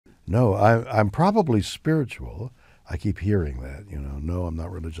No, I'm probably spiritual. I keep hearing that, no, I'm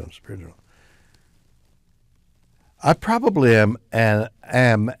not religious, I'm spiritual. I probably am an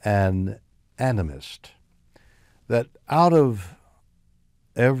animist, that out of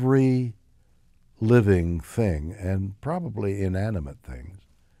every living thing, and probably inanimate things,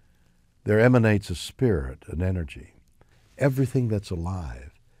 there emanates a spirit, an energy. Everything that's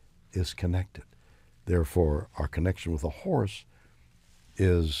alive is connected. Therefore, our connection with a horse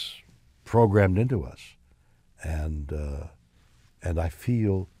is programmed into us. And I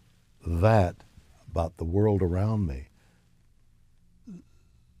feel that about the world around me.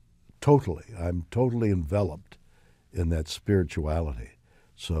 Totally. I'm totally enveloped in that spirituality.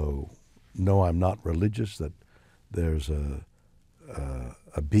 So, no, I'm not religious, that there's a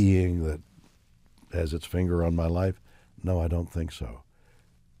being that has its finger on my life. No, I don't think so.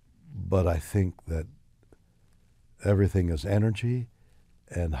 But I think that everything is energy,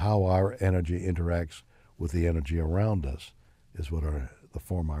 and how our energy interacts with the energy around us is what the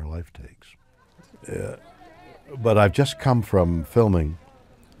form our life takes. But I've just come from filming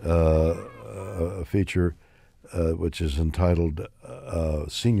a feature which is entitled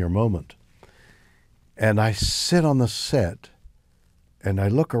Senior Moment. And I sit on the set and I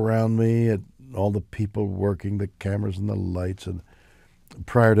look around me at all the people working, the cameras and the lights, and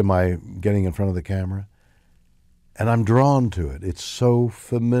prior to my getting in front of the camera, and I'm drawn to it. It's so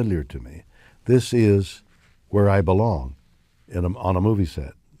familiar to me. This is where I belong on a movie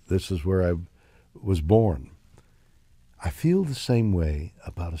set. This is where I was born. I feel the same way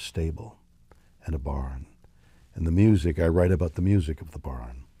about a stable and a barn. And the music, I write about the music of the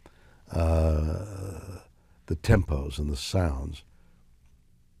barn, the tempos and the sounds.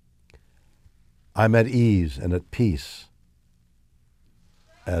 I'm at ease and at peace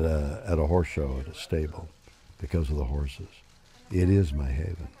at a horse show, at a stable, because of the horses. It is my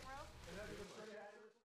haven.